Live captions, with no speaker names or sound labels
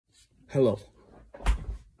Hello. I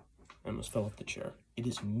almost fell off the chair. It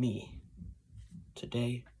is me.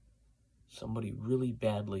 Today, somebody really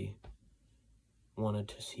badly wanted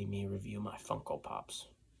to see me review my Funko Pops.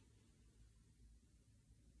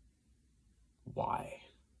 Why?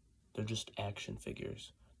 They're just action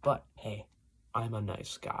figures. But, hey, I'm a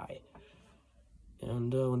nice guy.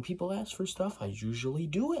 And when people ask for stuff, I usually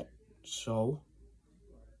do it. So,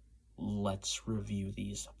 let's review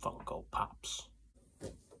these Funko Pops.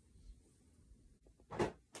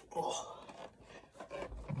 Oh.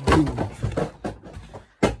 Boom.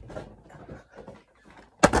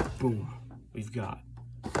 Boom. We've got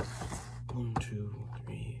 1, 2,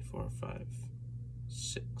 3, 4, 5,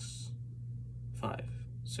 6. 5,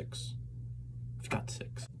 6. We've got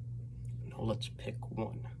 6. Now let's pick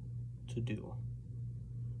one to do.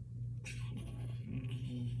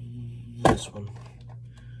 This one.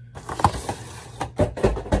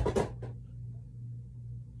 That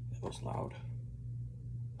was loud.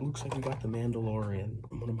 Looks like we got The Mandalorian,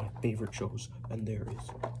 one of my favorite shows, and there is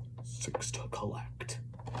 6 to collect.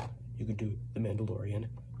 You can do The Mandalorian,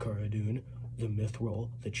 Cara Dune, the Mithril,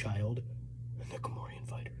 the Child, and the Gamorrean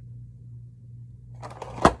Fighter. The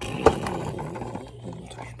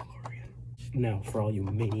Mandalorian. Now, for all you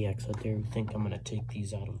maniacs out there who think I'm gonna take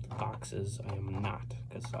these out of the boxes, I am not,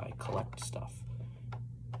 because I collect stuff.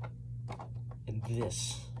 And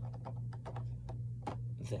this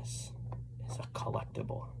is a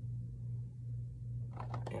collectible.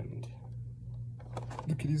 And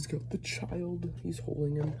look at, he's got the Child. He's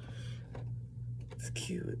holding him. It's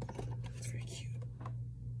cute. It's very cute.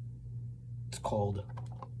 It's called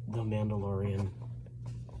The Mandalorian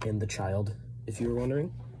and the Child, if you were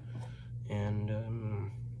wondering. And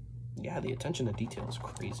yeah, the attention to detail is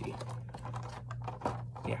crazy.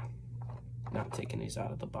 Yeah, not taking these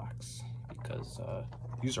out of the box because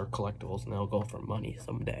these are collectibles and they'll go for money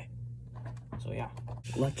someday. So yeah,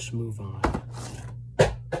 let's move on.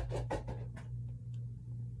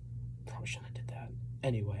 Probably shouldn't have did that.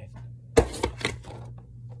 Anyway,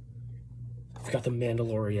 we've got the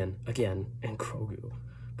Mandalorian again and Grogu,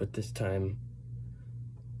 but this time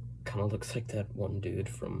kind of looks like that one dude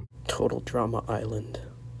from Total Drama Island.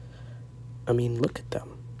 I mean, look at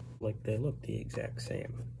them. Like, they look the exact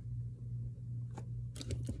same.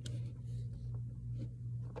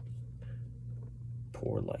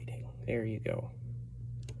 Poor lighting. There you go.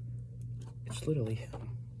 It's literally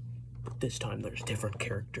him. But this time there's different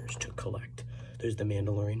characters to collect. There's the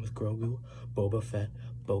Mandalorian with Grogu, Boba Fett,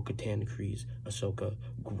 Bo-Katan Kryze, Ahsoka,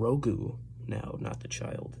 Grogu, now not the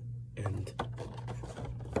Child, and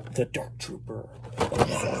the Dark Trooper, the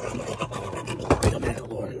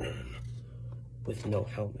Mandalorian, with no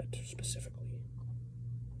helmet specifically.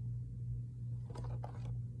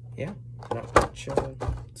 Yeah, not much.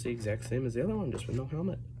 It's the exact same as the other one, just with no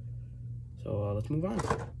helmet. So let's move on.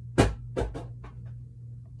 I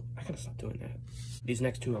gotta stop doing that. These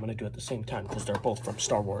next two I'm gonna do at the same time because they're both from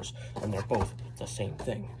Star Wars and they're both the same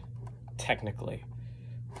thing, technically.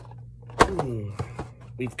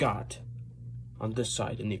 We've got on this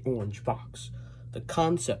side in the orange box the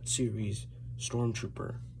Concept Series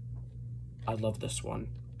Stormtrooper. I love this one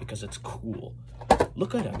because it's cool.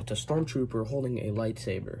 Look at him, it's a Stormtrooper holding a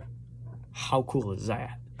lightsaber. How cool is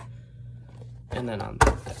that? And then on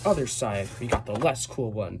the other side, we got the less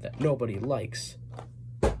cool one that nobody likes.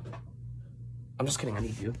 I'm just kidding, I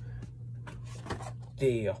need you.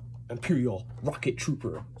 The Imperial Rocket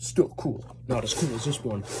Trooper. Still cool. Not as cool as this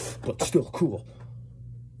one, but still cool.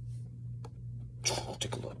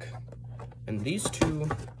 Take a look. And these two,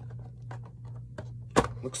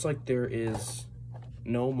 looks like there is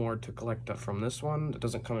no more to collect from this one. It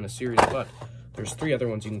doesn't come in a series, but there's 3 other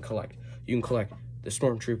ones you can collect. You can collect the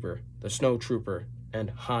Stormtrooper, the Snow Trooper,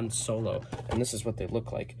 and Han Solo. And this is what they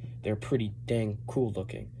look like. They're pretty dang cool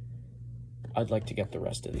looking. I'd like to get the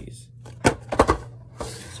rest of these.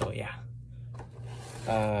 So yeah.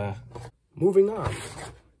 Moving on.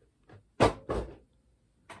 We've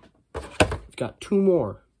got 2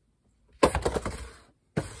 more.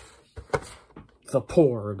 The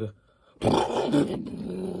Porg.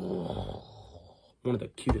 One of the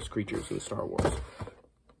cutest creatures in Star Wars.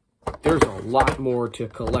 There's a lot more to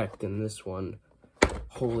collect in this one.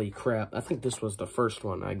 Holy crap. I think this was the first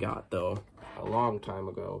one I got, though. A long time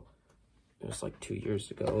ago. It was like 2 years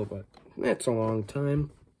ago, but that's a long time.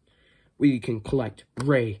 We can collect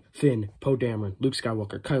Rey, Finn, Poe Dameron, Luke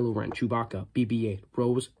Skywalker, Kylo Ren, Chewbacca, BB-8,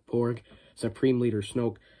 Rose, Porg, Supreme Leader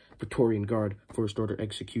Snoke, Praetorian Guard, First Order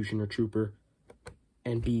Executioner Trooper,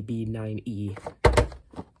 and BB-9E.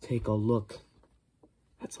 Take a look.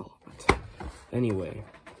 That's a lot. Anyway,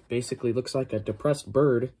 basically looks like a depressed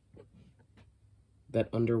bird that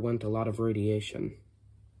underwent a lot of radiation.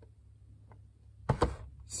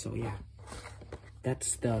 So yeah,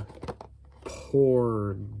 that's the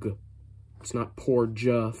Porg. It's not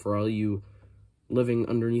Porja for all you living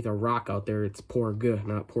underneath a rock out there. It's Porg,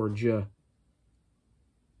 not Porja.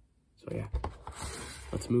 So yeah,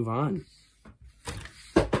 let's move on.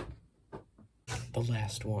 The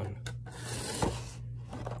last one.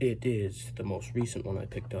 It is the most recent one I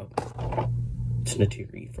picked up. It's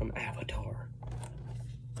Neytiri from Avatar.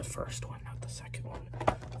 The first one, not the second one.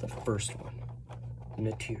 The first one.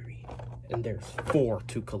 Neytiri. And there's 4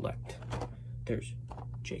 to collect. There's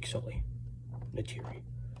Jake Sully, Neytiri,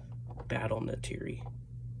 Battle Neytiri,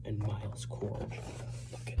 and Miles Corge.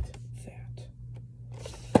 Look at that.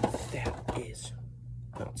 That is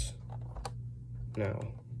nuts. Now,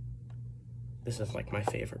 this is like my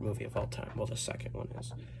favorite movie of all time. Well, the second one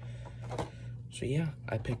is. So yeah,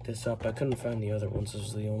 I picked this up. I couldn't find the other ones. This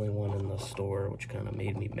is the only one in the store, which kind of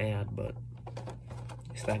made me mad, but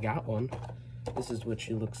at least I got one. This is what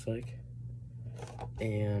she looks like.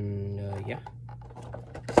 And yeah.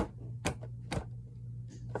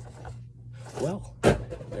 Well,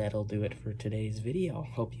 that'll do it for today's video.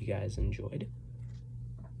 Hope you guys enjoyed.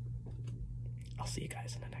 I'll see you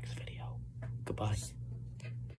guys in the next video. Goodbye.